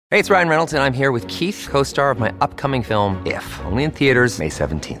Hey, it's Ryan Reynolds, and I'm here with Keith, co-star of my upcoming film, If, only in theaters May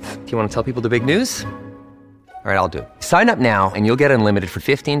 17th. Do you want to tell people the big news? All right, I'll do it. Sign up now and you'll get unlimited for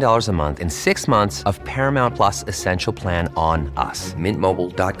 $15 a month and 6 months of Paramount Plus Essential Plan on us.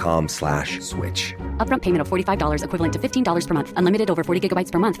 MintMobile.com/switch. Upfront payment of $45 equivalent to $15 per month. Unlimited over 40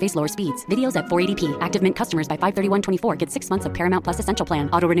 gigabytes per month. Face lower speeds. Videos at 480p. Active Mint customers by 531.24 get 6 months of Paramount Plus Essential Plan.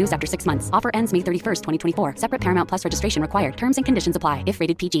 Auto renews after 6 months. Offer ends May 31st, 2024. Separate Paramount Plus registration required. Terms and conditions apply if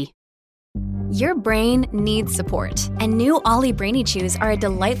rated PG. Your brain needs support, and new Ollie Brainy Chews are a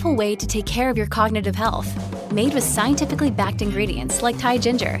delightful way to take care of your cognitive health. Made with scientifically backed ingredients like Thai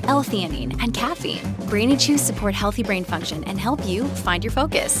ginger, L-theanine, and caffeine, Brainy Chews support healthy brain function and help you find your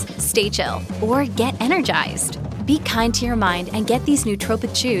focus, stay chill, or get energized. Be kind to your mind and get these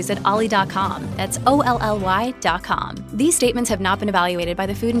nootropic chews at ollie.com. That's OLLY.com. These statements have not been evaluated by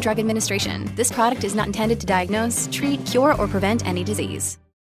the Food and Drug Administration. This product is not intended to diagnose, treat, cure, or prevent any disease.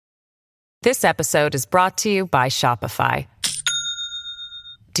 This episode is brought to you by Shopify.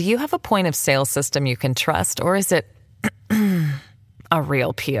 Do you have a point of sale system you can trust, or is it a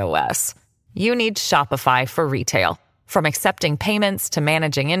real POS? You need Shopify for retail. From accepting payments to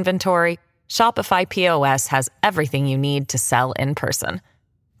managing inventory, Shopify POS has everything you need to sell in person.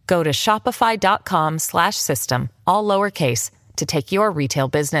 Go to shopify.com/system, all lowercase, to take your retail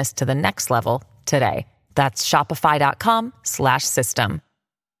business to the next level today. That's shopify.com/system.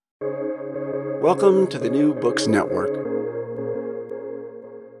 Welcome to the New Books Network.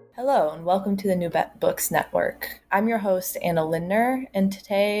 Hello, and welcome to the New Books Network. I'm your host, Anna Lindner, and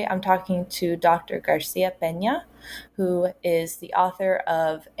today I'm talking to Dr. Garcia Peña, who is the author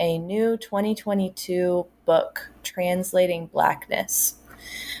of a new 2022 book, Translating Blackness.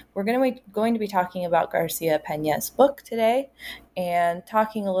 We're going to be talking about Garcia Peña's book today and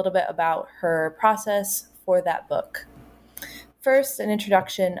talking a little bit about her process for that book. First, an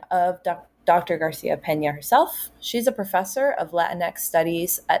introduction of Dr. Garcia Peña herself. She's a professor of Latinx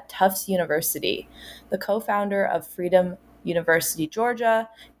Studies at Tufts University, the co-founder of Freedom University, Georgia,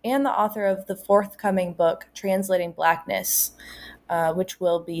 and the author of the forthcoming book, Translating Blackness, which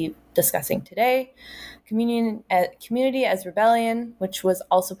we'll be discussing today, Community as Rebellion, which was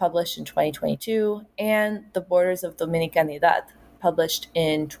also published in 2022, and The Borders of Dominicanidad, published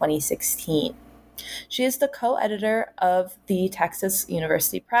in 2016. She is the co-editor of the Texas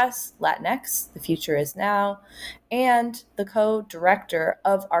University Press, Latinx, The Future Is Now, and the co-director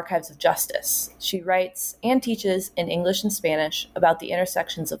of Archives of Justice. She writes and teaches in English and Spanish about the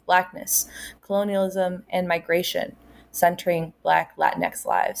intersections of Blackness, colonialism, and migration, centering Black Latinx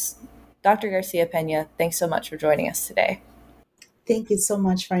lives. Dr. Garcia Peña, thanks so much for joining us today. Thank you so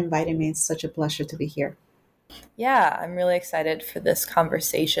much for inviting me. It's such a pleasure to be here. Yeah, I'm really excited for this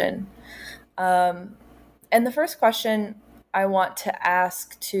conversation. And the first question I want to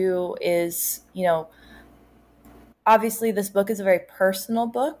ask too is, obviously this book is a very personal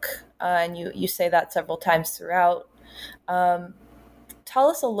book, and you say that several times throughout. Tell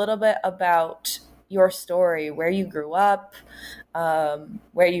us a little bit about your story, where you grew up,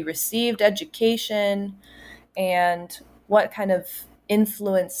 where you received education, and what kind of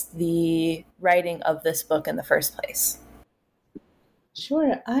influenced the writing of this book in the first place.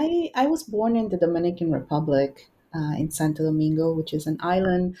 Sure. I was born in the Dominican Republic, in Santo Domingo, which is an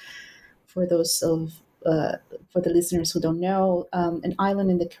island. For the listeners who don't know, an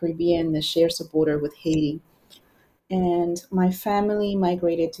island in the Caribbean that shares a border with Haiti. And my family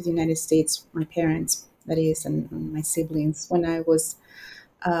migrated to the United States, my parents, that is, and my siblings, when I was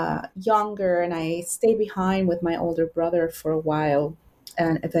younger, and I stayed behind with my older brother for a while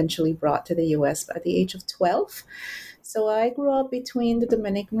and eventually brought to the U.S. at the age of 12. So I grew up between the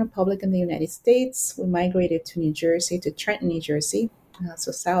Dominican Republic and the United States. We migrated to New Jersey, to Trenton, New Jersey,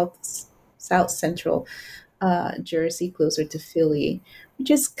 so south central Jersey, closer to Philly,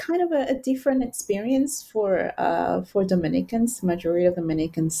 which is kind of a different experience for Dominicans. The majority of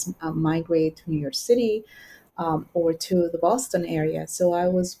Dominicans migrate to New York City or to the Boston area. So I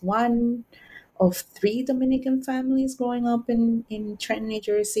was one of 3 Dominican families growing up in Trenton, New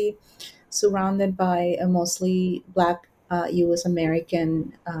Jersey, surrounded by a mostly Black U.S.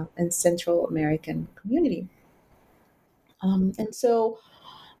 American and Central American community. And so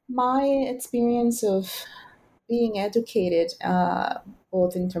my experience of being educated,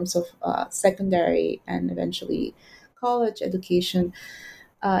 both in terms of secondary and eventually college education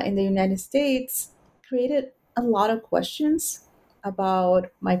in the United States, created a lot of questions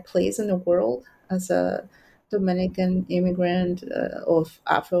about my place in the world as a Dominican immigrant of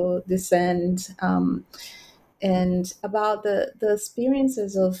Afro descent, and about the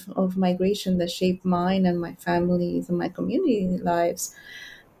experiences of migration that shaped mine and my family's and my community lives.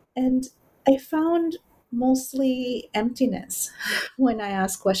 And I found mostly emptiness when I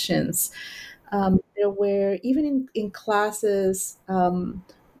asked questions. There were, even in classes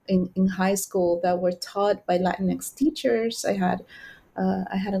in high school that were taught by Latinx teachers, I had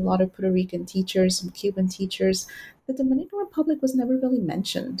a lot of Puerto Rican teachers, some Cuban teachers. The Dominican Republic was never really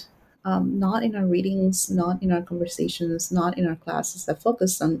mentioned. Not in our readings, not in our conversations, not in our classes that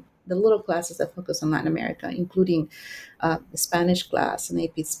focus on the little classes that focus on Latin America, including the Spanish class, an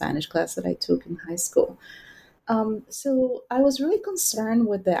AP Spanish class that I took in high school. So I was really concerned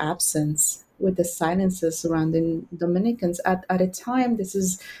with the absence, with the silences surrounding Dominicans at a time. This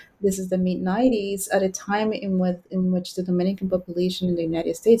is the mid '90s, at a time in which the Dominican population in the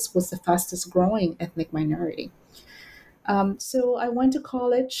United States was the fastest growing ethnic minority. So I went to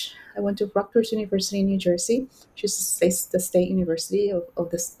college. I went to Rutgers University in New Jersey, which is the state university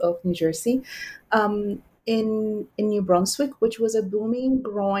of New Jersey, in New Brunswick, which was a booming,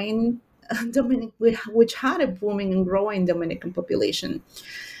 growing which had a booming and growing Dominican population.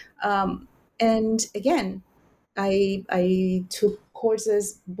 And again, I took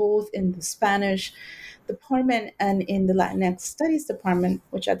courses both in the Spanish department and in the Latinx Studies department,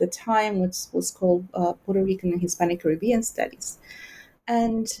 which at the time was called Puerto Rican and Hispanic Caribbean Studies.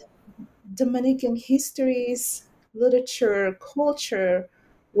 And Dominican histories, literature, culture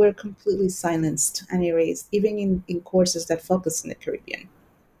were completely silenced and erased, even in courses that focus in the Caribbean.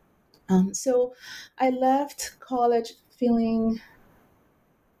 So I left college feeling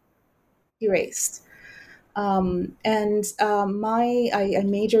erased. I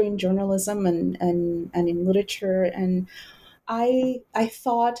major in journalism and in literature, and I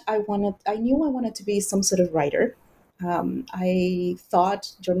thought I knew I wanted to be some sort of writer. I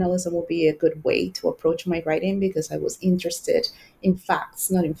thought journalism would be a good way to approach my writing because I was interested in facts,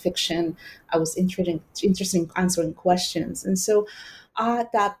 not in fiction. I was interested in answering questions. And so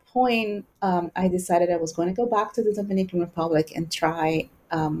at that point, I decided I was going to go back to the Dominican Republic and try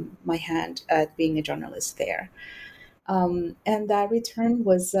my hand at being a journalist there. And that return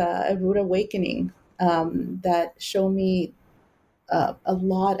was a rude awakening that showed me a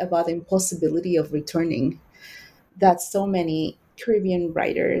lot about the impossibility of returning that so many Caribbean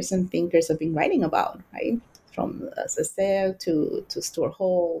writers and thinkers have been writing about, right? From Césaire to Stuart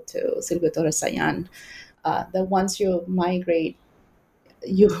Hall to Silvio Torres Sayan, that once you migrate,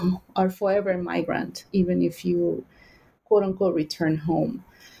 you are forever a migrant, even if you quote unquote return home.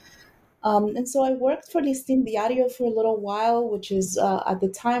 And so I worked for Listín Diario for a little while, which is at the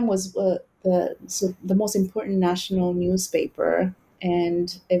time was the most important national newspaper,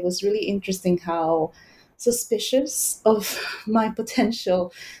 and it was really interesting how suspicious of my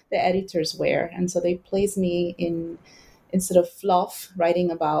potential the editors were, and so they placed me in instead of fluff, writing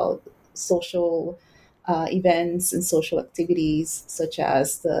about social events and social activities such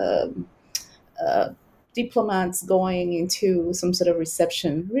as the uh, diplomats going into some sort of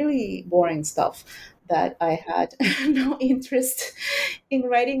reception, really boring stuff that I had no interest in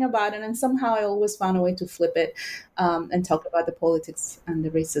writing about. And then somehow I always found a way to flip it and talk about the politics and the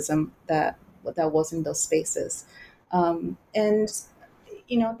racism that was in those spaces. And,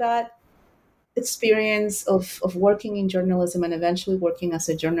 that experience of working in journalism and eventually working as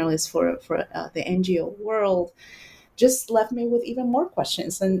a journalist for the NGO world just left me with even more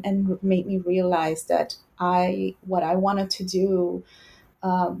questions and made me realize that what I wanted to do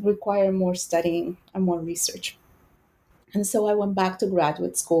required more studying and more research. And so I went back to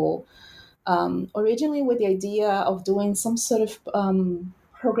graduate school, originally with the idea of doing some sort of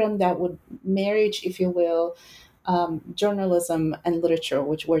program that would marriage, if you will, journalism and literature,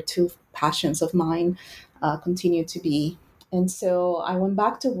 which were two passions of mine, continue to be. And so I went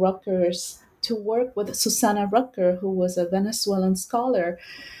back to Rutgers to work with Susana Rucker, who was a Venezuelan scholar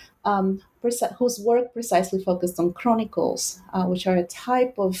whose work precisely focused on chronicles, which are a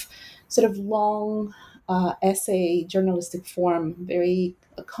type of sort of long essay journalistic form, very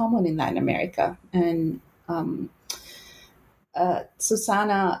common in Latin America. And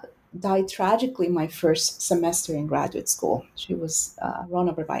Susana died tragically my first semester in graduate school. She was run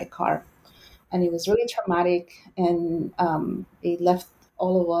over by a car, and it was really traumatic. And it left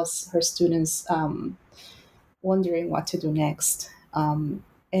all of us, her students, wondering what to do next.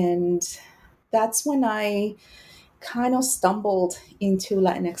 And that's when I kind of stumbled into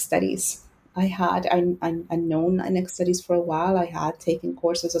Latinx studies. I known Latinx studies for a while. I had taken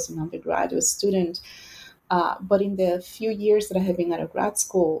courses as an undergraduate student. But in the few years that I had been out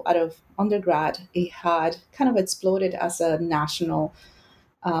of undergrad, it had kind of exploded as a national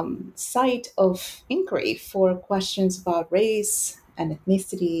site of inquiry for questions about race and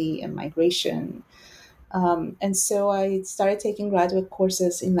ethnicity and migration. And so I started taking graduate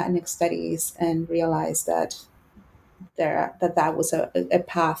courses in Latinx studies and realized that that was a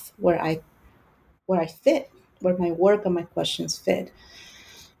path where I fit, where my work and my questions fit.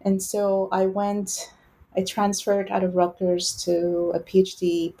 And so I transferred out of Rutgers to a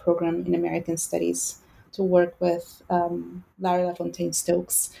PhD program in American Studies to work with Larry LaFontaine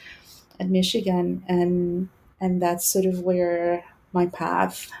Stokes at Michigan, and that's sort of where my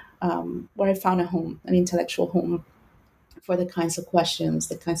path, where I found a home, an intellectual home for the kinds of questions,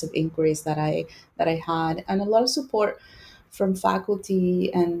 the kinds of inquiries that I had, and a lot of support from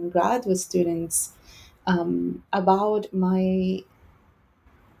faculty and graduate students about my,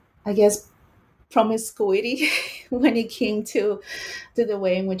 I guess, promiscuity when it came to the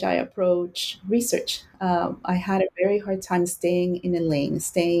way in which I approach research. I had a very hard time staying in a lane,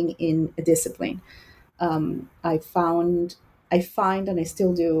 staying in a discipline. I find, and I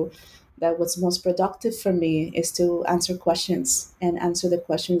still do, that what's most productive for me is to answer questions and answer the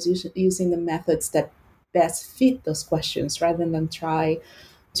questions using the methods that best fit those questions rather than try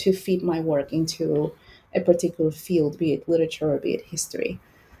to fit my work into a particular field, be it literature or be it history.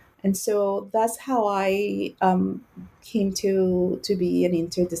 And so that's how I came to be an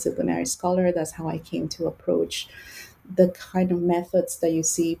interdisciplinary scholar. That's how I came to approach the kind of methods that you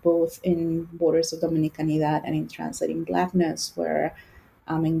see both in Borders of Dominicanidad and in Translating Blackness, where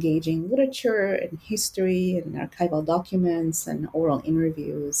I'm engaging literature and history and archival documents and oral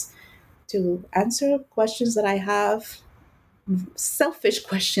interviews to answer questions that I have, selfish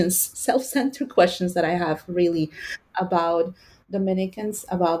questions, self-centered questions that I have really about Dominicans,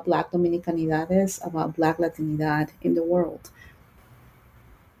 about Black Dominicanidades, about Black Latinidad in the world.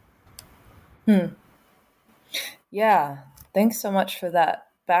 Yeah, thanks so much for that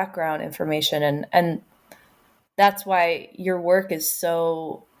background information, and that's why your work is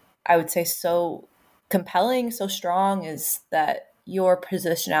so, I would say, so compelling, so strong, is that your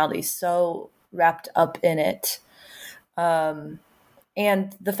positionality is so wrapped up in it.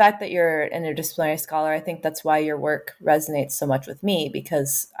 And the fact that you're an interdisciplinary scholar, I think that's why your work resonates so much with me,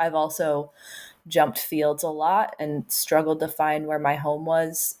 because I've also jumped fields a lot and struggled to find where my home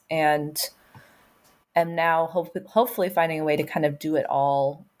was, and am now hopefully finding a way to kind of do it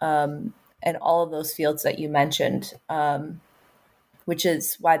all, and all of those fields that you mentioned, which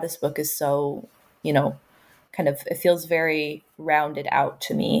is why this book is so, kind of, it feels very rounded out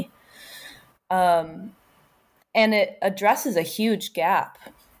to me. And it addresses a huge gap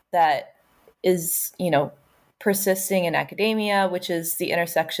that is, persisting in academia, which is the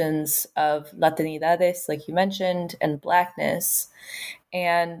intersections of Latinidades, like you mentioned, and Blackness.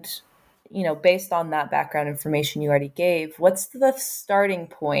 And, based on that background information you already gave, what's the starting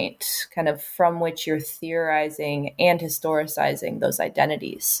point kind of from which you're theorizing and historicizing those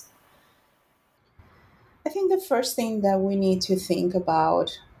identities? I think the first thing that we need to think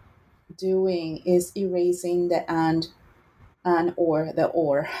about doing is erasing the and or the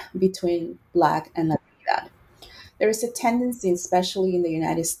or between Black and Latinidad. There is a tendency, especially in the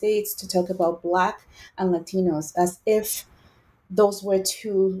United States, to talk about Black and Latinos as if those were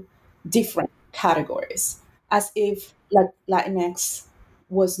two different categories, as if Latinx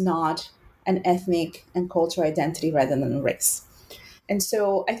was not an ethnic and cultural identity rather than a race. And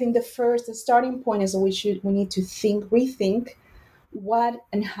so I think the starting point is that we need to rethink what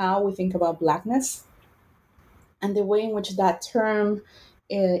and how we think about Blackness, and the way in which that term,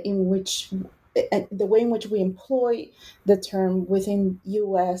 the way in which we employ the term within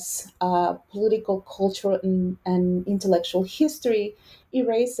U.S. Political, cultural, and intellectual history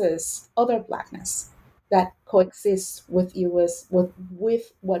erases other Blackness that coexists with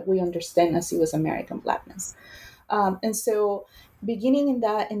with what we understand as U.S. American Blackness. And so, beginning in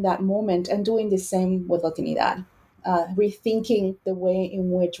that moment, and doing the same with Latinidad, rethinking the way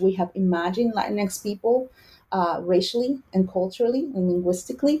in which we have imagined Latinx people racially and culturally and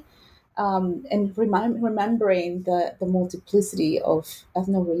linguistically, and remembering the multiplicity of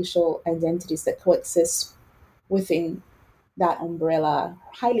ethno-racial identities that coexist within that umbrella,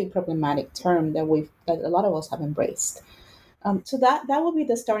 highly problematic term that a lot of us have embraced. So that would be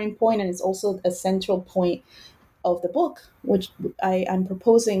the starting point, and it's also a central point of the book, which I am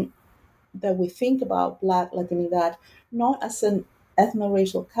proposing that we think about Black Latinidad not as an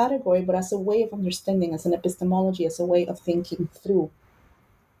ethno-racial category, but as a way of understanding, as an epistemology, as a way of thinking through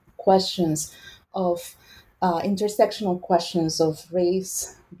questions of intersectional questions of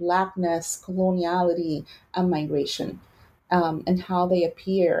race, Blackness, coloniality, and migration, and how they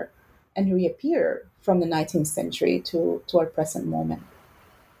appear and reappear from the 19th century to our present moment.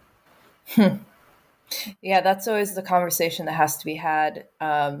 Yeah, that's always the conversation that has to be had.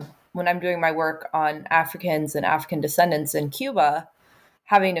 when I'm doing my work on Africans and African descendants in Cuba,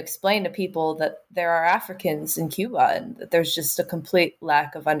 having to explain to people that there are Africans in Cuba and that there's just a complete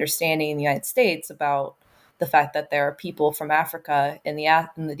lack of understanding in the United States about the fact that there are people from Africa in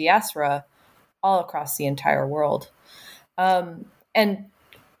the diaspora all across the entire world. And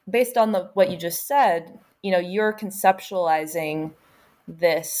based on what you just said, you're conceptualizing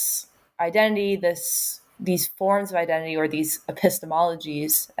this identity, these forms of identity, or these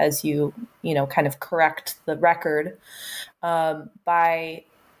epistemologies, as you kind of correct the record, by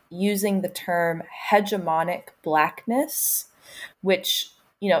using the term hegemonic Blackness, which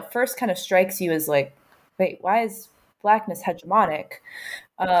first kind of strikes you as like, wait, why is Blackness hegemonic?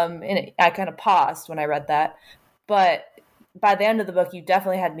 I kind of paused when I read that, but by the end of the book, you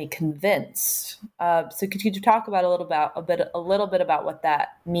definitely had me convinced. So could you talk about a little bit about what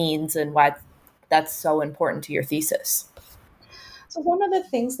that means and why that's so important to your thesis? So one of the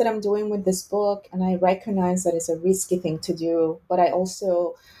things that I'm doing with this book, and I recognize that it's a risky thing to do, but I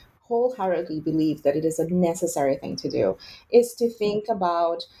also wholeheartedly believe that it is a necessary thing to do, is to think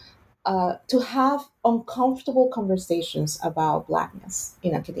about, to have uncomfortable conversations about Blackness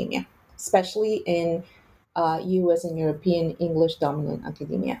in academia, especially in US and European English dominant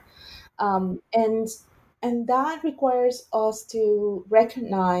academia. And that requires us to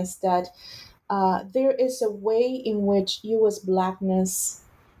recognize that there is a way in which US Blackness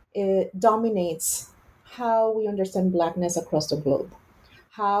dominates how we understand Blackness across the globe.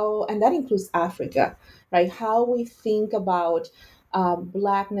 And that includes Africa, right? How we think about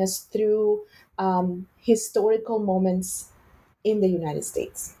Blackness through historical moments in the United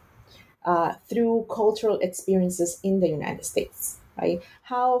States, through cultural experiences in the United States, right?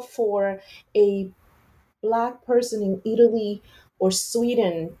 How for a Black person in Italy or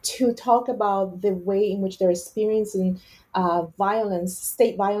Sweden to talk about the way in which they're experiencing violence,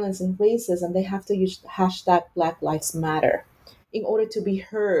 state violence, and racism, they have to use hashtag Black Lives Matter in order to be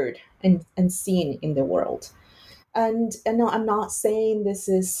heard and seen in the world. And no, I'm not saying this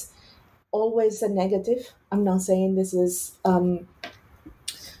is always a negative. I'm not saying this is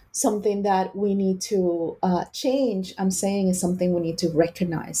something that we need to change. I'm saying it's something we need to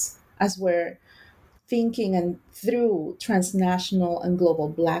recognize as we're thinking and through transnational and global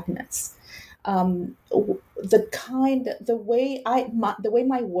Blackness. The way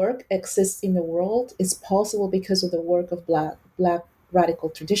my work exists in the world is possible because of the work of Black radical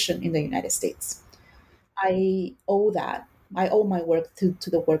tradition in the United States. I owe that. I owe my work to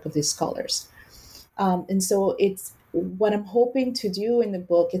the work of these scholars. And so it's what I'm hoping to do in the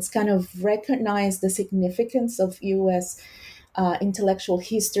book. It's kind of recognize the significance of U.S. Intellectual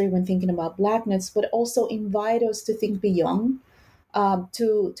history when thinking about Blackness, but also invite us to think beyond,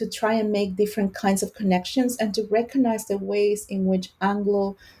 to try and make different kinds of connections and to recognize the ways in which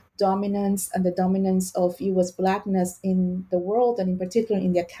Anglo dominance and the dominance of U.S. Blackness in the world, and in particular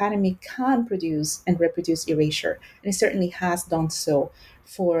in the academy, can produce and reproduce erasure. And it certainly has done so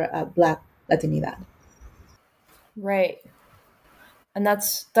for Black Latinidad. Right. And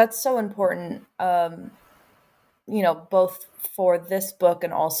that's so important, both for this book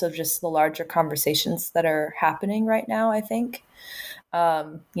and also just the larger conversations that are happening right now, I think,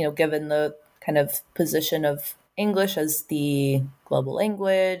 given the kind of position of English as the global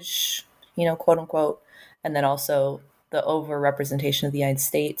language, quote unquote, and then also the overrepresentation of the United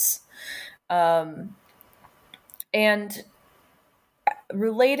States. And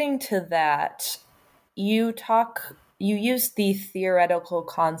relating to that, you use the theoretical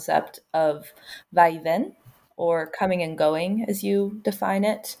concept of va-y-vén, or coming and going, as you define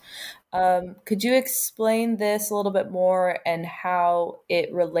it. Could you explain this a little bit more and how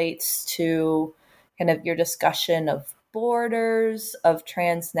it relates to kind of your discussion of borders, of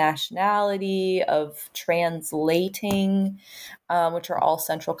transnationality, of translating, which are all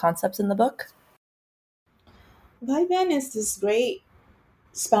central concepts in the book? Va-y-vén is this great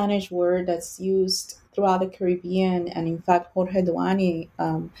Spanish word that's used throughout the Caribbean, and in fact, Jorge Duany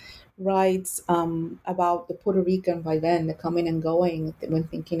writes about the Puerto Rican va-y-vén, the coming and going, when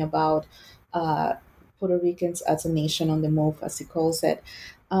thinking about Puerto Ricans as a nation on the move, as he calls it.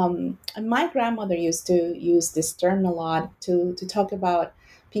 And my grandmother used to use this term a lot to talk about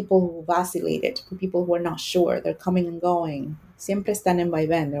people who vacillated, people who are not sure, they're coming and going. Siempre están en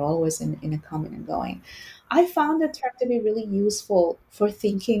va-y-vén, they're always in a coming and going. I found the term to be really useful for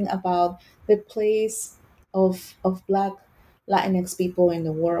thinking about the place of Black Latinx people in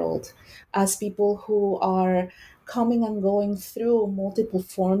the world as people who are coming and going through multiple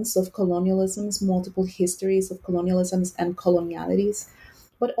forms of colonialisms, multiple histories of colonialisms and colonialities,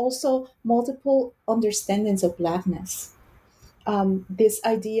 but also multiple understandings of Blackness. this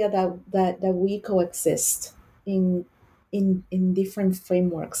idea that we coexist in in different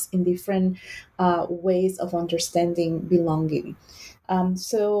frameworks, in different ways of understanding belonging.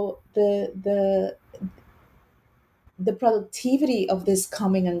 So the productivity of this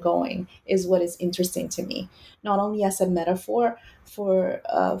coming and going is what is interesting to me, not only as a metaphor for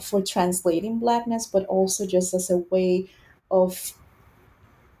translating blackness, but also just as a way of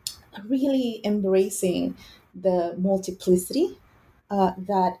really embracing the multiplicity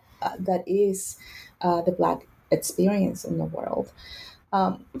that is the Black experience in the world.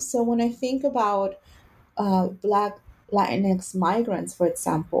 So when I think about Black Latinx migrants, for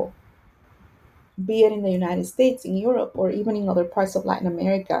example, be it in the United States, in Europe, or even in other parts of Latin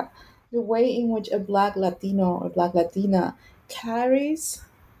America, the way in which a Black Latino or Black Latina carries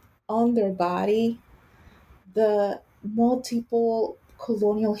on their body the multiple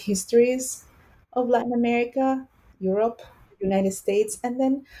colonial histories of Latin America, Europe, United States, and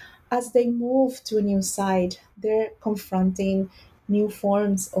then as they move to a new site, they're confronting new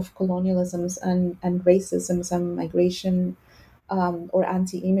forms of colonialisms and racisms and migration, or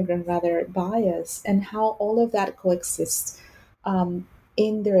anti-immigrant rather bias, and how all of that coexists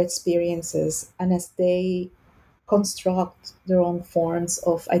in their experiences and as they construct their own forms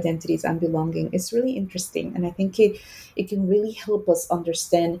of identities and belonging is really interesting, and I think it can really help us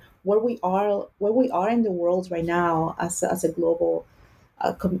understand where we are in the world right now as a global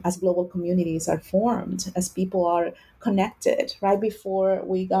as global communities are formed, as people are connected. Right before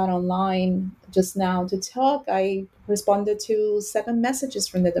we got online just now to talk, I responded to 7 messages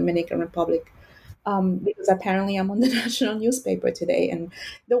from the Dominican Republic, because apparently I'm on the national newspaper today, and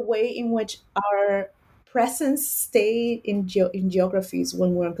the way in which our presence stay in geographies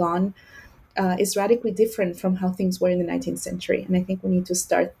when we're gone is radically different from how things were in the 19th century. And I think we need to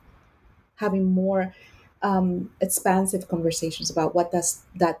start having more expansive conversations about what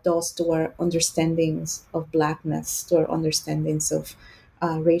that does to our understandings of blackness, to our understandings of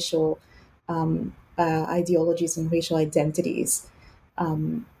racial ideologies and racial identities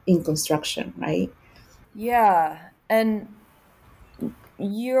in construction, right? Yeah, and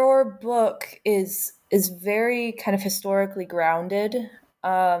your book is very kind of historically grounded.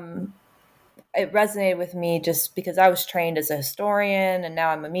 Um, it resonated with me just because I was trained as a historian and now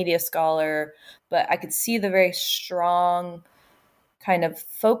I'm a media scholar, but I could see the very strong kind of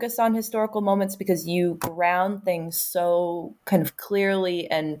focus on historical moments because you ground things so kind of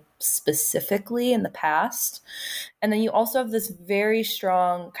clearly and specifically in the past. And then you also have this very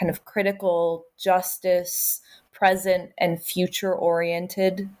strong kind of critical justice, present and future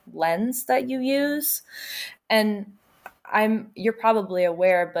oriented lens that you use. And you're probably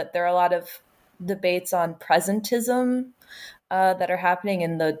aware, but there are a lot of debates on presentism that are happening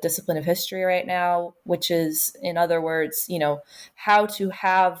in the discipline of history right now, which is, in other words, how to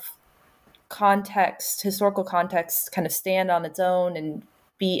have context, historical context, kind of stand on its own and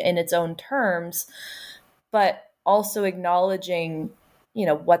be in its own terms, but also acknowledging,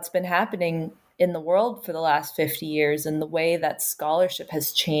 what's been happening in the world for the last 50 years and the way that scholarship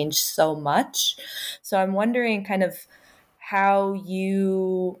has changed so much. So I'm wondering kind of how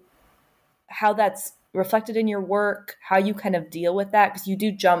that's reflected in your work, how you kind of deal with that, because you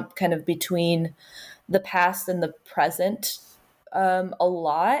do jump kind of between the past and the present a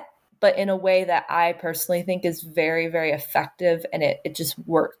lot, but in a way that I personally think is very, very effective and it just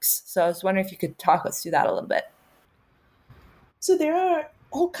works. So I was wondering if you could talk us through that a little bit. So there are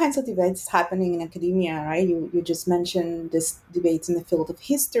all kinds of debates happening in academia, right? You just mentioned this debates in the field of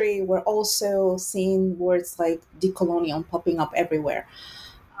history. We're also seeing words like decolonial popping up everywhere.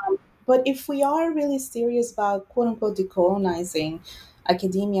 But if we are really serious about quote unquote decolonizing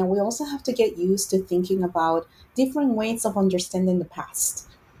academia, we also have to get used to thinking about different ways of understanding the past,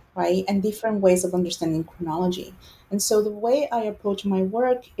 right? And different ways of understanding chronology. And so the way I approach my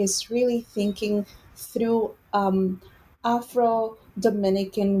work is really thinking through Afro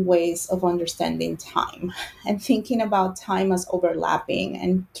Dominican ways of understanding time and thinking about time as overlapping.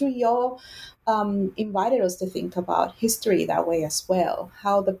 And Trujillo invited us to think about history that way as well,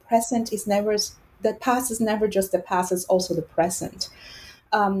 how the present is never, the past is never just the past, it's also the present.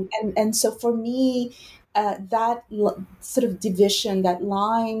 And so for me, sort of division, that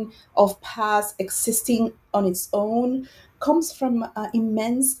line of past existing on its own, comes from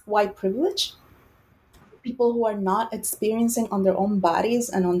immense white privilege. People who are not experiencing on their own bodies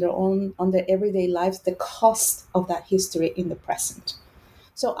and on their everyday lives the cost of that history in the present.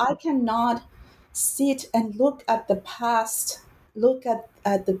 So I cannot sit and look at the past, look at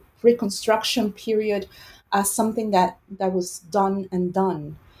the Reconstruction period as something that was done and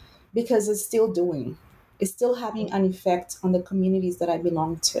done, because it's still doing. is still having an effect on the communities that I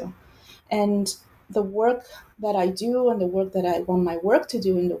belong to. And the work that I do and the work that I want my work to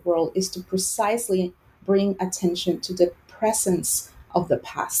do in the world is to precisely bring attention to the presence of the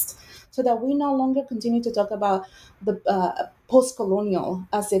past, so that we no longer continue to talk about the post-colonial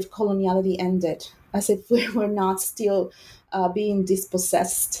as if coloniality ended, as if we were not still being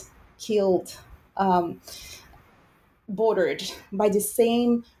dispossessed, killed, um, bordered by the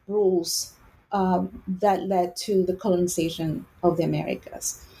same rules that led to the colonization of the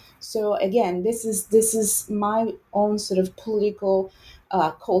Americas. So again, this is my own sort of political,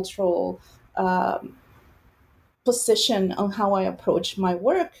 cultural position on how I approach my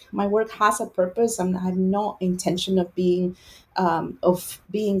work. My work has a purpose, and I have no intention of being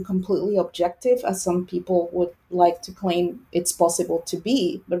completely objective, as some people would like to claim it's possible to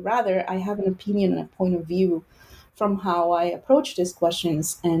be. But rather, I have an opinion and a point of view from how I approach these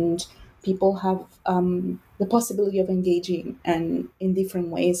questions, and people have the possibility of engaging and in different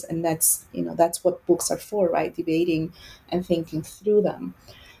ways, and that's what books are for, right? Debating and thinking through them.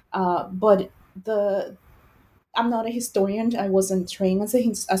 But the I'm not a historian. I wasn't trained as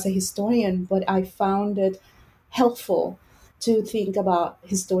a historian, but I found it helpful to think about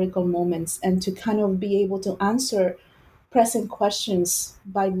historical moments and to kind of be able to answer present questions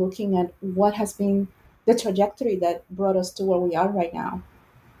by looking at what has been the trajectory that brought us to where we are right now,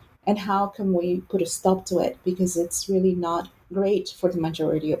 and how can we put a stop to it, because it's really not great for the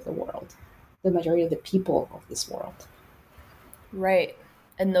majority of the world, the majority of the people of this world. Right.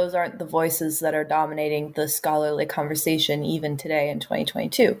 And those aren't the voices that are dominating the scholarly conversation even today in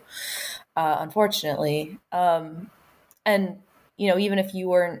 2022, unfortunately. And, even if you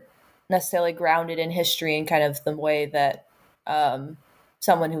weren't necessarily grounded in history in kind of the way that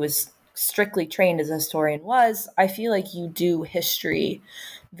someone who was strictly trained as a historian was, I feel like you do history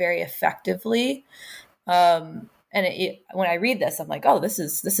very effectively. And when I read this, I'm like, oh, this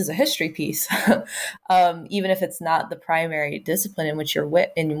is a history piece, even if it's not the primary discipline in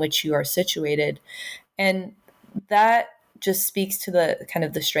which you are situated, and that just speaks to the kind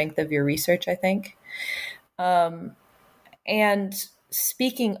of the strength of your research, I think. And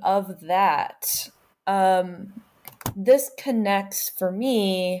speaking of that, this connects for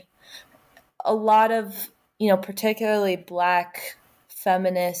me a lot of particularly Black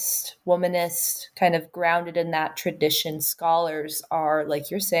feminist, womanist, kind of grounded in that tradition scholars are, like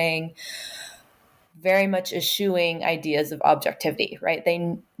you're saying, very much eschewing ideas of objectivity, right? They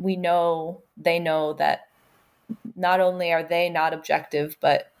know that not only are they not objective,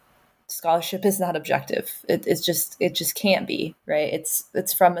 but scholarship is not objective. It just can't be, right?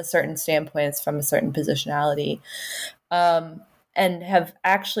 It's from a certain standpoint, it's from a certain positionality, and have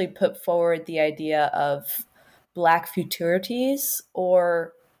actually put forward the idea of Black futurities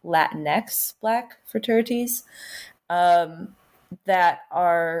or Latinx Black fraternities that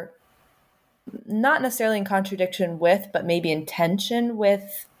are not necessarily in contradiction with, but maybe in tension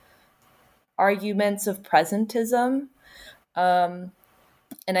with arguments of presentism. And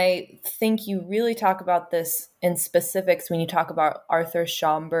I think you really talk about this in specifics when you talk about Arthur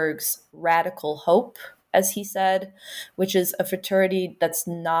Schomburg's radical hope, as he said, which is a fraternity that's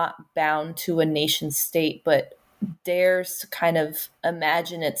not bound to a nation state, but dares to kind of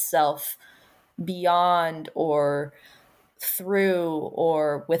imagine itself beyond or through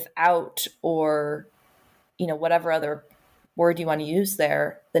or without, or whatever other word you want to use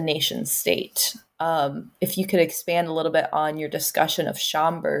there, the nation state. If you could expand a little bit on your discussion of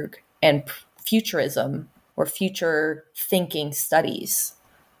Schomburg and futurism or future thinking studies.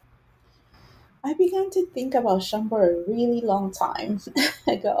 I began to think about Schomburg a really long time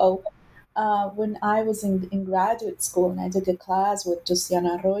ago. When I was in graduate school, and I took a class with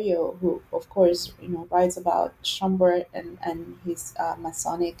Josiana Arroyo, who, of course, writes about Schomburg and his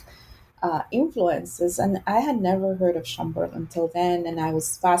Masonic influences. And I had never heard of Schomburg until then, and I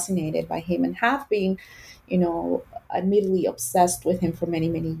was fascinated by him and have been, admittedly obsessed with him for many,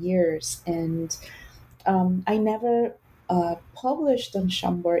 many years. And I never published on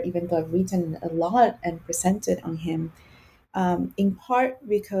Schomburg, even though I've written a lot and presented on him. In part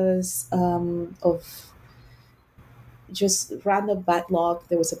because of just random bad luck.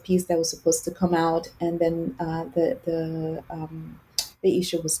 There was a piece that was supposed to come out, and then the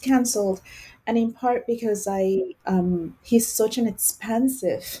issue was canceled, and in part because he's such an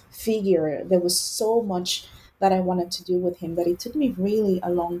expansive figure. There was so much that I wanted to do with him that it took me really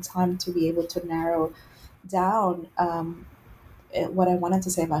a long time to be able to narrow down what I wanted to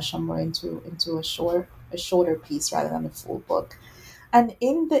say about Schomburg into a shorter piece rather than a full book. And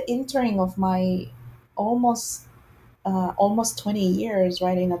in the entering of my almost almost 20 years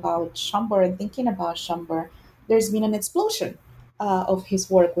writing about Schomburg and thinking about Schomburg, there's been an explosion of his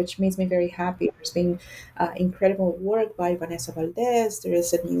work, which makes me very happy. There's been incredible work by Vanessa Valdez. There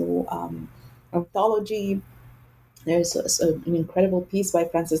is a new anthology. There's an incredible piece by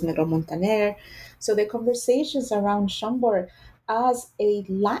Francis Negro Montaner. So the conversations around Schomburg as a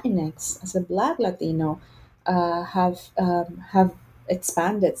Latinx, as a Black Latino, have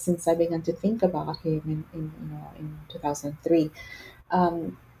expanded since I began to think about him in 2003.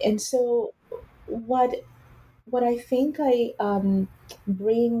 And so what I think I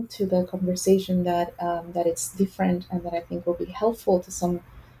bring to the conversation that it's different and that I think will be helpful to some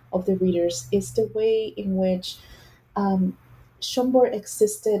of the readers is the way in which Schomburg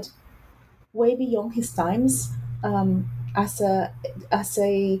existed way beyond his times as a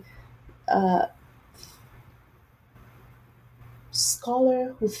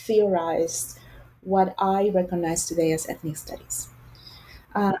scholar who theorized what I recognize today as ethnic studies.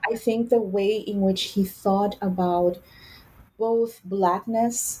 I think the way in which he thought about both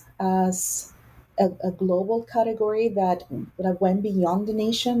blackness as a global category that went beyond the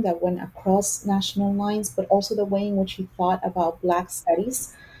nation, that went across national lines, but also the way in which he thought about Black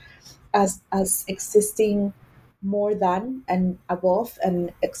studies as existing more than and above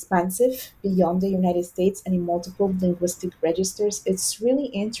and expansive beyond the United States and in multiple linguistic registers. It's really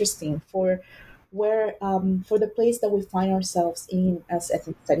interesting for for the place that we find ourselves in as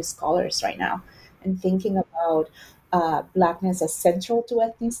ethnic studies scholars right now, and thinking about Blackness as central to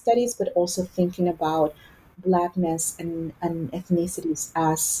ethnic studies, but also thinking about Blackness and ethnicities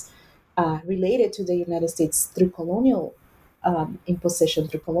as related to the United States through colonial imposition,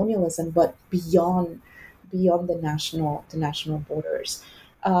 through colonialism, but beyond the national borders.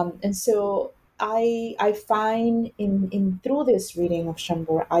 And so I find in through this reading of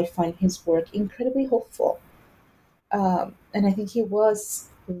Schomburg, I find his work incredibly hopeful, and I think he was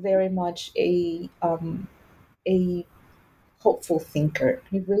very much a hopeful thinker.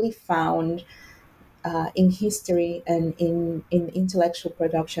 He really found in history and in intellectual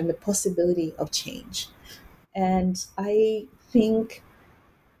production the possibility of change. And I think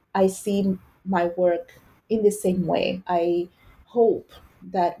I see my work in the same way. I hope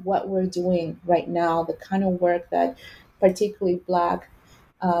that what we're doing right now, the kind of work that particularly Black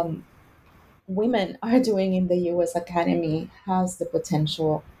women are doing in the US Academy, has the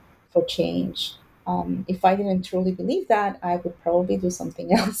potential for change. If I didn't truly believe that, I would probably do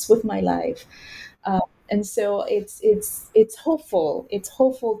something else with my life. And so it's hopeful. It's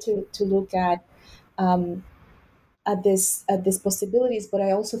hopeful to look um, at these possibilities, but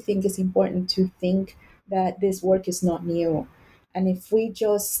I also think it's important to think that this work is not new, and if we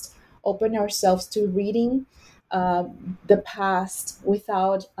just open ourselves to reading the past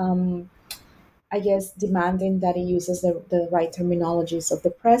without, I guess, demanding that it uses the right terminologies of the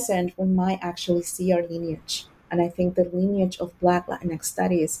present, we might actually see our lineage. And I think the lineage of Black Latinx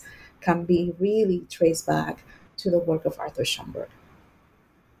studies can be really traced back to the work of Arthur Schomburg.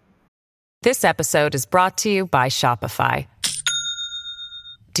 This episode is brought to you by Shopify.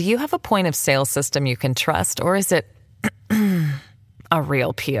 Do you have a point of sale system you can trust, or is it a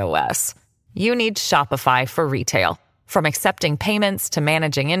real POS? You need Shopify for retail. From accepting payments to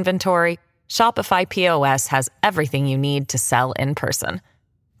managing inventory, Shopify POS has everything you need to sell in person.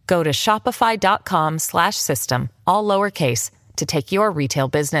 Go to shopify.com/system, all lowercase, to take your retail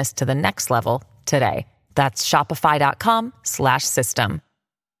business to the next level today. That's shopify.com/system.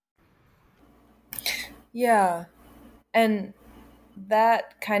 Yeah. And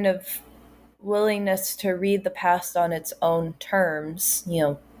that kind of willingness to read the past on its own terms,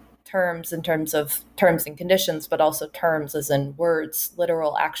 terms in terms of terms and conditions, but also terms as in words,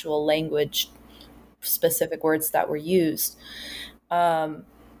 literal, actual language, specific words that were used,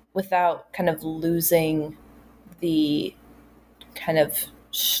 without kind of losing the kind of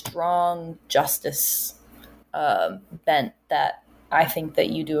strong justice bent that I think that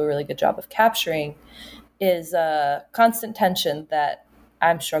you do a really good job of capturing, is a constant tension that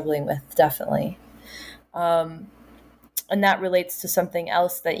I'm struggling with, definitely. And that relates to something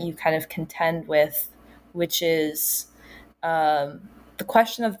else that you kind of contend with, which is the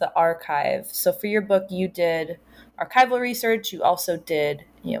question of the archive. So for your book, you did archival research. You also did,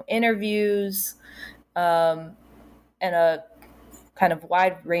 interviews, and a kind of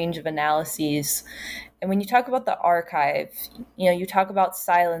wide range of analyses. And when you talk about the archive, you talk about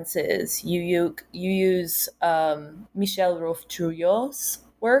silences. You use Michel Rolph-Trouillot's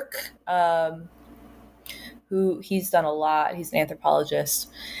work, who he's done a lot. He's an anthropologist.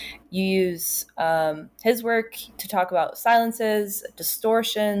 you use his work to talk about silences,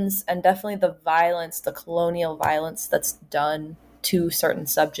 distortions, and definitely the violence, the colonial violence that's done to certain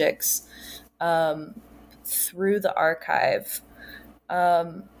subjects through the archive.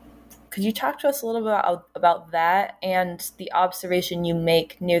 Could you talk to us a little bit about that and the observation you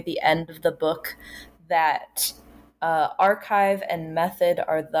make near the end of the book that archive and method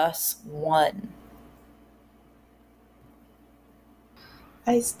are thus one?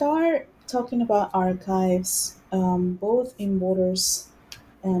 I start talking about archives, both in Borders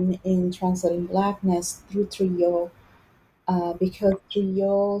and in Translating Blackness through Trio, because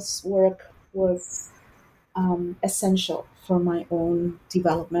Trio's work was essential for my own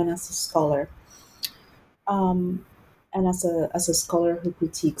development as a scholar, um, and as a scholar who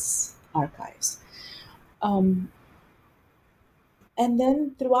critiques archives. Um, and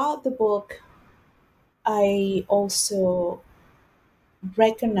then throughout the book, I also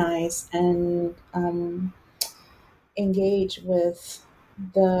recognize and engage with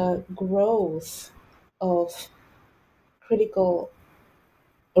the growth of critical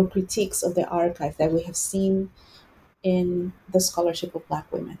or critiques of the archive that we have seen in the scholarship of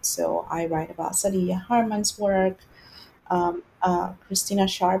Black women. So I write about Sadiya Harman's work. Christina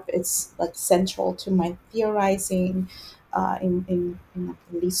Sharp is like central to my theorizing in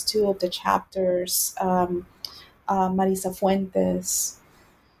at least two of the chapters. Marisa Fuentes,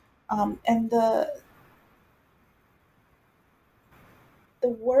 and the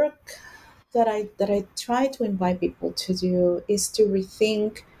work that I try to invite people to do is to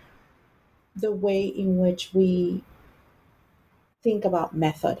rethink the way in which we think about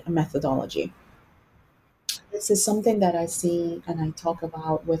method and methodology. This is something that I see and I talk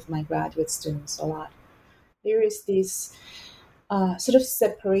about with my graduate students a lot. There is this sort of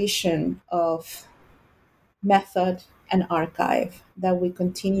separation of method and archive that we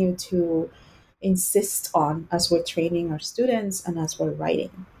continue to insist on as we're training our students and as we're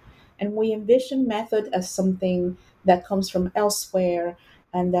writing. And we envision method as something that comes from elsewhere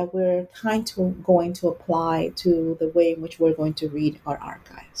and that we're kind of going to apply to the way in which we're going to read our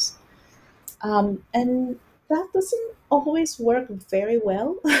archives. And that doesn't always work very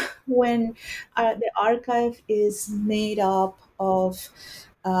well when the archive is made up of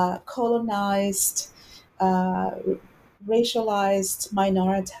colonized, uh, racialized,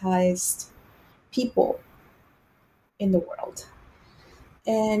 minoritized people in the world.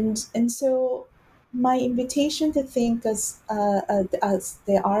 And so my invitation to think as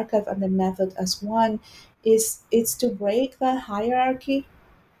the archive and the method as one is to break that hierarchy,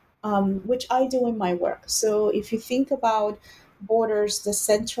 which I do in my work. So if you think about Borders, the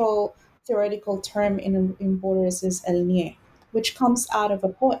central theoretical term in Borders is el nie, which comes out of a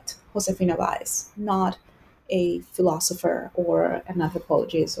poet, Josefina Baez, not a philosopher or an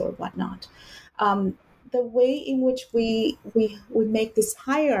anthropologist or whatnot. The way in which we make these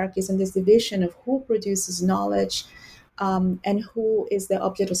hierarchies and this division of who produces knowledge and who is the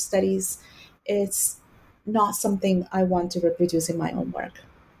object of studies, it's not something I want to reproduce in my own work.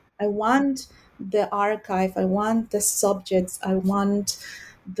 I want the archive, I want the subjects, I want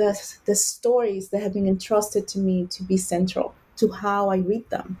the stories that have been entrusted to me to be central to how I read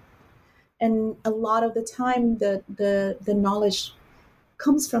them. And a lot of the time the knowledge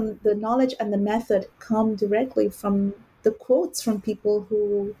comes from the knowledge and the method come directly from the quotes from people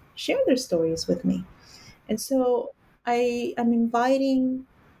who share their stories with me. And so I am inviting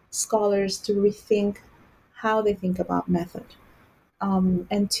scholars to rethink how they think about method,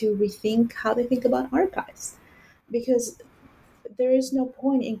 and to rethink how they think about archives. Because there is no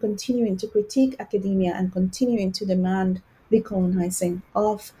point in continuing to critique academia and continuing to demand decolonizing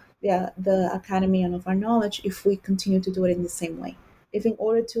of the academy and of our knowledge if we continue to do it in the same way. If in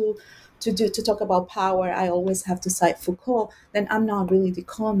order to talk about power, I always have to cite Foucault, then I'm not really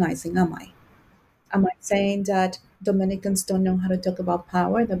decolonizing, am I? Am I saying that Dominicans don't know how to talk about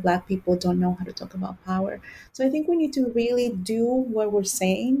power, that Black people don't know how to talk about power? So I think we need to really do what we're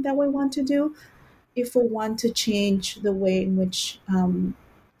saying that we want to do if we want to change the way in which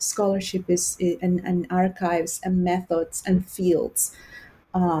scholarship is and archives and methods and fields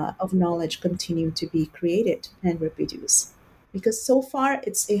of knowledge continue to be created and reproduced. Because so far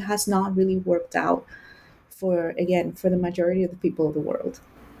it has not really worked out for the majority of the people of the world.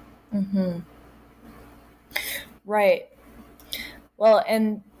 Mm-hmm. Right. Well,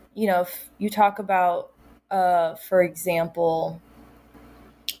 and if you talk about, for example,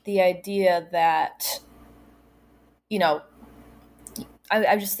 the idea that,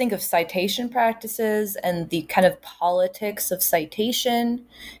 I just think of citation practices and the kind of politics of citation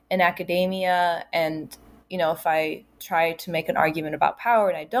in academia and, if I try to make an argument about power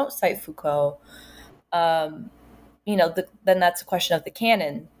and I don't cite Foucault, then that's a question of the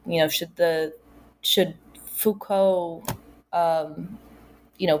canon. Should Foucault,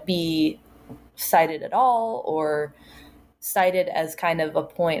 be cited at all, or cited as kind of a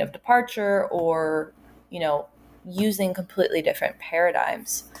point of departure, or, using completely different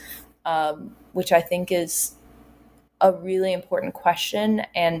paradigms, which I think is a really important question.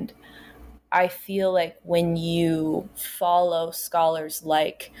 And I feel like when you follow scholars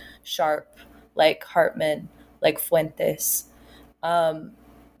like Sharp, like Hartman, like Fuentes,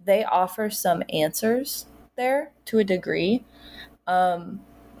 they offer some answers there to a degree.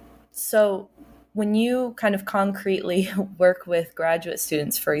 So when you kind of concretely work with graduate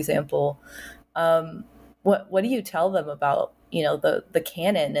students, for example, what do you tell them about, the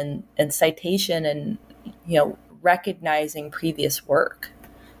canon and citation and, recognizing previous work?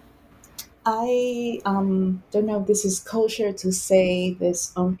 I don't know if this is kosher to say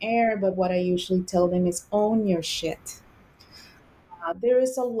this on air, but what I usually tell them is own your shit. There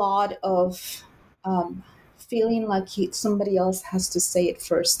is a lot of feeling like somebody else has to say it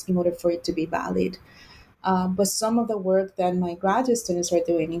first in order for it to be valid. But some of the work that my graduate students are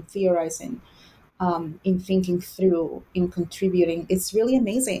doing in theorizing, in thinking through, in contributing, it's really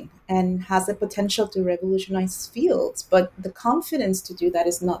amazing and has the potential to revolutionize fields. But the confidence to do that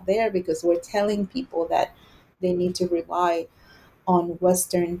is not there because we're telling people that they need to rely on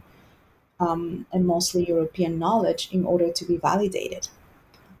Western and mostly European knowledge in order to be validated.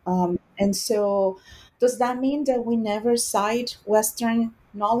 And so, does that mean that we never cite Western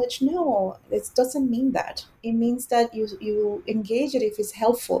knowledge? No, it doesn't mean that. It means that you engage it if it's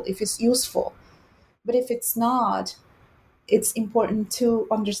helpful, if it's useful. But if it's not, it's important to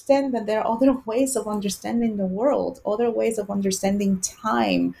understand that there are other ways of understanding the world, other ways of understanding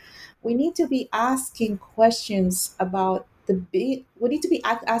time. We need to be asking questions about we need to be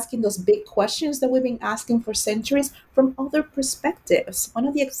asking those big questions that we've been asking for centuries from other perspectives. One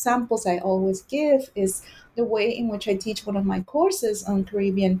of the examples I always give is the way in which I teach one of my courses on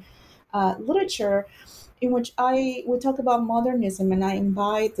Caribbean literature, in which we talk about modernism, and I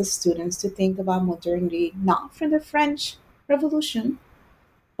invite the students to think about modernity not from the French Revolution,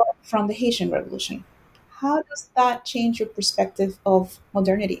 but from the Haitian Revolution. How does that change your perspective of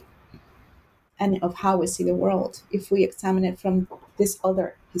modernity and of how we see the world if we examine it from this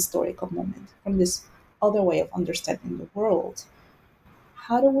other historical moment, from this other way of understanding the world?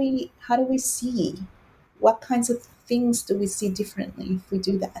 How do we see, what kinds of things do we see differently if we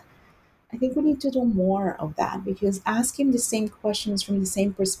do that? I think we need to do more of that because asking the same questions from the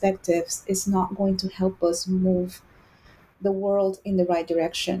same perspectives is not going to help us move the world in the right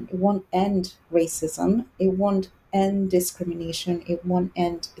direction. It won't end racism. It won't end discrimination. It won't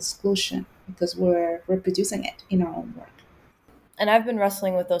end exclusion because we're reproducing it in our own work. And I've been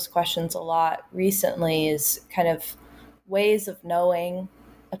wrestling with those questions a lot recently, is kind of ways of knowing,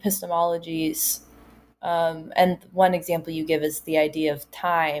 epistemologies. And one example you give is the idea of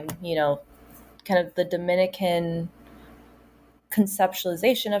time, kind of the Dominican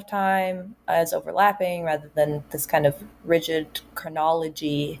conceptualization of time as overlapping rather than this kind of rigid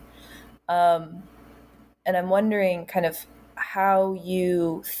chronology. And I'm wondering kind of how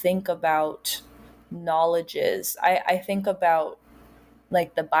you think about knowledges. I think about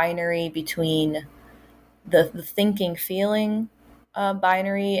like the binary between the thinking feeling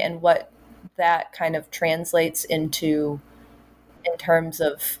binary and what that kind of translates into in terms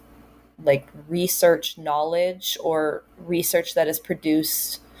of like research knowledge or research that is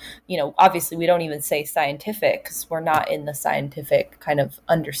produced. Obviously we don't even say scientific because we're not in the scientific kind of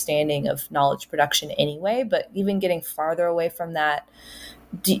understanding of knowledge production anyway, but even getting farther away from that,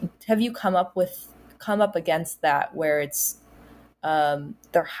 have you come up against that where it's there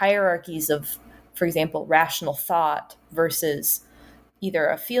are hierarchies of, for example, rational thought versus either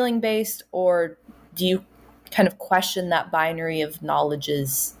a feeling based, or do you kind of question that binary of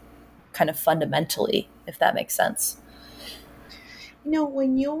knowledges kind of fundamentally, if that makes sense?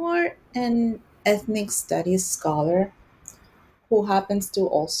 When you're an ethnic studies scholar who happens to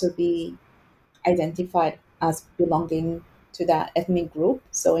also be identified as belonging to that ethnic group,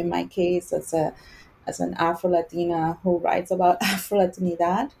 so in my case, as an Afro-Latina who writes about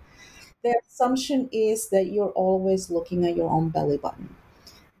Afro-Latinidad, the assumption is that you're always looking at your own belly button,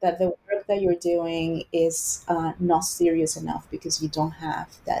 that the work that you're doing is not serious enough because you don't have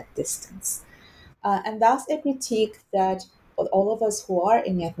that distance. And that's a critique that all of us who are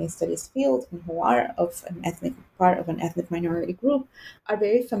in the ethnic studies field and who are of an ethnic part of an ethnic minority group are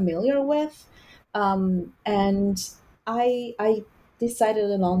very familiar with. And I decided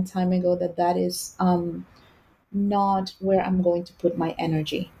a long time ago that is not where I'm going to put my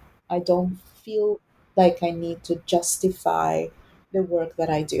energy. I don't feel like I need to justify the work that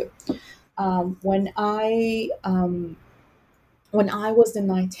I do. Um, when I um, when I was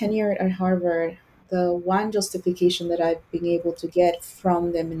denied tenure at Harvard, the one justification that I've been able to get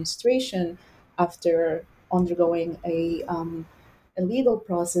from the administration after undergoing a legal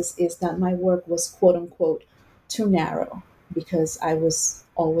process is that my work was quote unquote too narrow because I was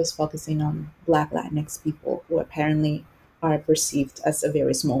always focusing on Black Latinx people who apparently are perceived as a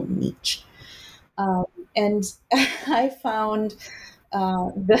very small niche. Um, and I found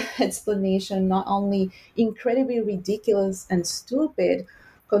the explanation not only incredibly ridiculous and stupid,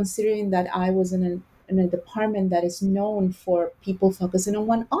 considering that I was in a department that is known for people focusing on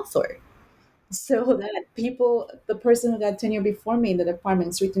one author. So that the person who got tenure before me in the department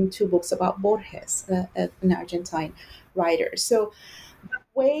has written two books about Borges, an Argentine writer. So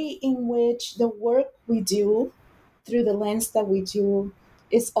way in which the work we do through the lens that we do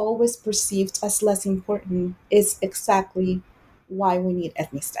is always perceived as less important is exactly why we need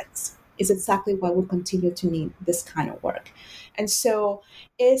ethnic studies. Is exactly why we continue to need this kind of work. And so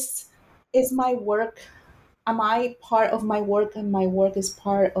is is my work, am I part of my work and my work is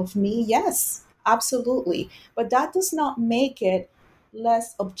part of me? Yes, absolutely. But that does not make it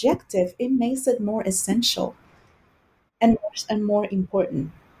less objective. It makes it more essential and more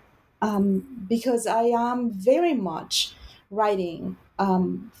important, because I am very much writing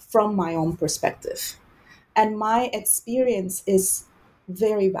from my own perspective. And my experience is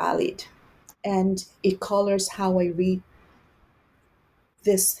very valid and it colors how I read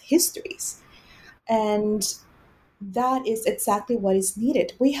these histories. And that is exactly what is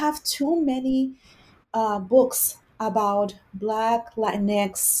needed. We have too many books about Black,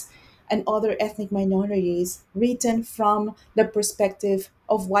 Latinx, and other ethnic minorities written from the perspective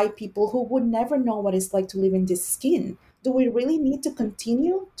of white people who would never know what it's like to live in this skin. Do we really need to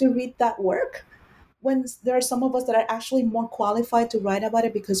continue to read that work when there are some of us that are actually more qualified to write about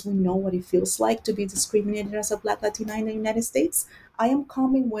it because we know what it feels like to be discriminated as a Black Latina in the United States? I am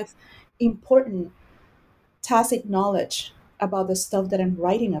coming with important tacit knowledge about the stuff that I'm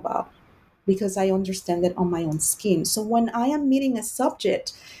writing about because I understand it on my own skin. So when I am meeting a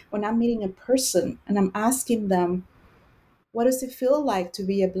subject, when I'm meeting a person and I'm asking them, what does it feel like to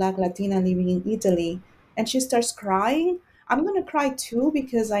be a Black Latina living in Italy? And she starts crying, I'm going to cry too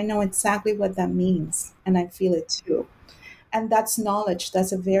because I know exactly what that means and I feel it too. And that's knowledge.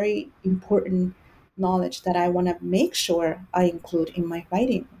 That's a very important knowledge that I want to make sure I include in my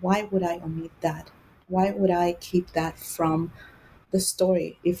writing. Why would I omit that? Why would I keep that from the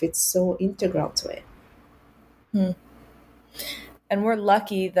story if it's so integral to it? Hmm. And we're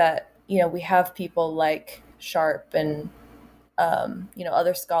lucky that, we have people like Sharp and,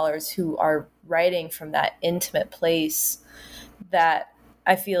 other scholars who are writing from that intimate place that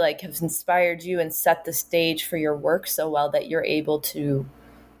I feel like have inspired you and set the stage for your work so well that you're able to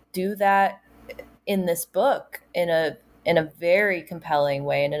do that in this book in a very compelling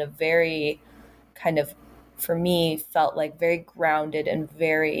way and in a very kind of, for me, felt like very grounded and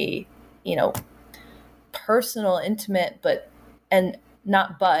very, personal, intimate, but and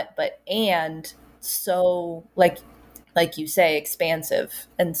not but and so like you say, expansive,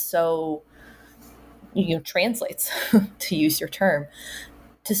 and so translates to use your term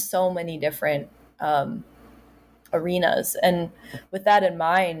to so many different arenas. And with that in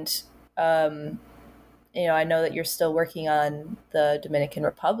mind, I know that you're still working on the Dominican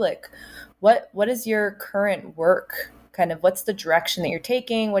Republic. What is your current work? Kind of what's the direction that you're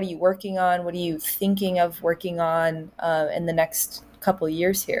taking? What are you working on? What are you thinking of working on in the next couple of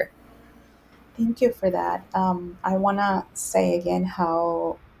years here? Thank you for that. I want to say again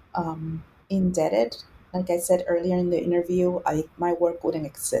how indebted, like I said earlier in the interview, my work wouldn't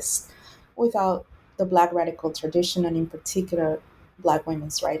exist without the Black radical tradition and, in particular, Black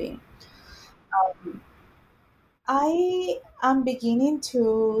women's writing. I am beginning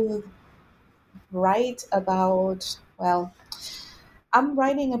to write about, well, I'm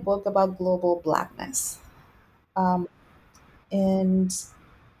writing a book about global Blackness. Um, and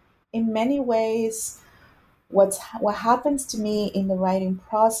in many ways, what happens to me in the writing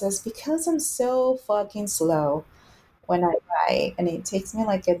process, because I'm so fucking slow when I write and it takes me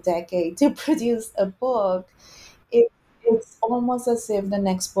like a decade to produce a book, it, it's almost as if the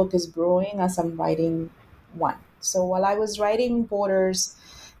next book is brewing as I'm writing one. So while I was writing Borders,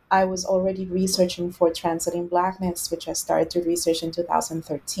 I was already researching for Translating Blackness, which I started to research in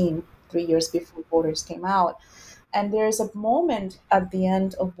 2013, 3 years before Borders came out. And there's a moment at the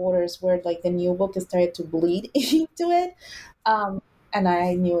end of Borders where like the new book is started to bleed into it. Um, and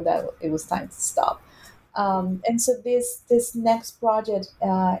I knew that it was time to stop. And so this next project,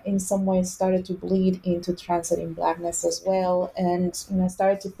 in some ways, started to bleed into translating Blackness as well, and I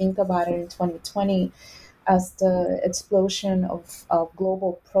started to think about it in 2020 as the explosion of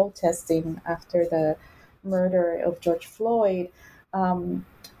global protesting after the murder of George Floyd. Um,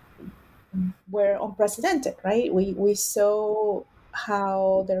 were unprecedented, right? We saw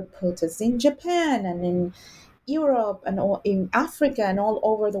how there are protests in Japan and in Europe and all, in Africa and all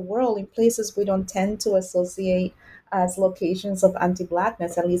over the world, in places we don't tend to associate as locations of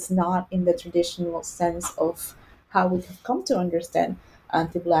anti-blackness, at least not in the traditional sense of how we have come to understand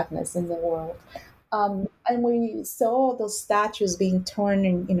anti-blackness in the world. And we saw those statues being torn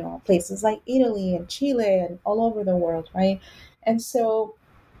in, places like Italy and Chile and all over the world, right? And so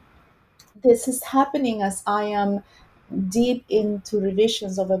this is happening as I am deep into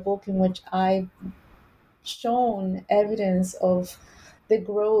revisions of a book in which I've shown evidence of the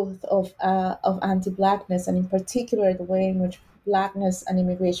growth of anti-blackness, and in particular the way in which blackness and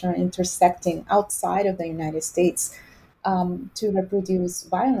immigration are intersecting outside of the United States, to reproduce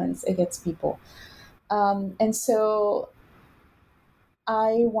violence against people. And so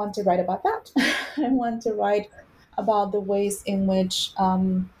I want to write about that. I want to write about the ways in which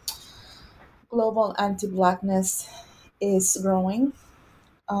global anti-blackness is growing.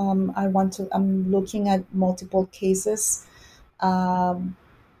 I'm looking at multiple cases um,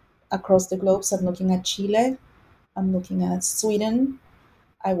 across the globe. So I'm looking at Chile, I'm looking at Sweden.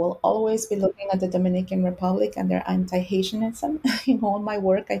 I will always be looking at the Dominican Republic and their anti-Haitianism in all my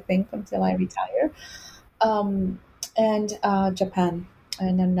work, I think, until I retire. Um, and Japan,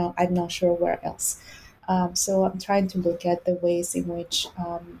 and I'm not sure where else. So I'm trying to look at the ways in which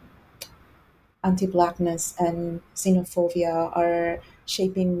anti-blackness and xenophobia are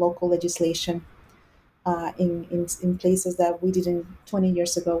shaping local legislation in places that we didn't 20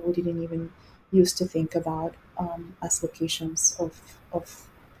 years ago we didn't even used to think about as locations of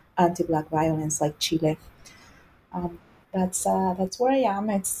anti-black violence, like Chile. Um, that's where I am.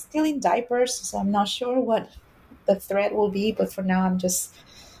 It's still in diapers, so I'm not sure what the thread will be. But for now, I'm just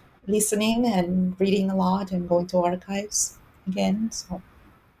listening and reading a lot and going to archives again. So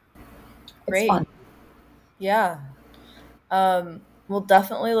it's Great. fun. Yeah. Well,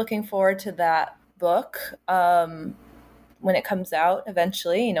 definitely looking forward to that book when it comes out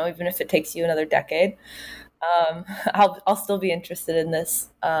eventually, even if it takes you another decade. I'll still be interested in this,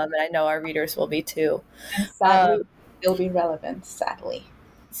 and I know our readers will be too. And sadly, it'll be relevant. Sadly,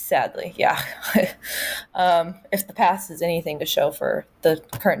 yeah. If the past is anything to show for the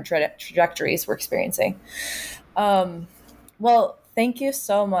current trajectories we're experiencing. Well, thank you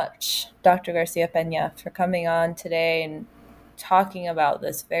so much, Dr. Garcia Pena, for coming on today and talking about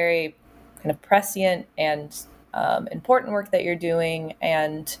this very kind of prescient and important work that you're doing,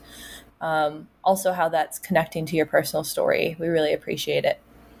 and also how that's connecting to your personal story. We really appreciate it.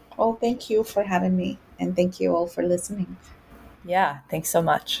 Well, thank you for having me, and thank you all for listening. Yeah, thanks so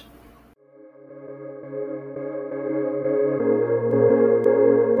much.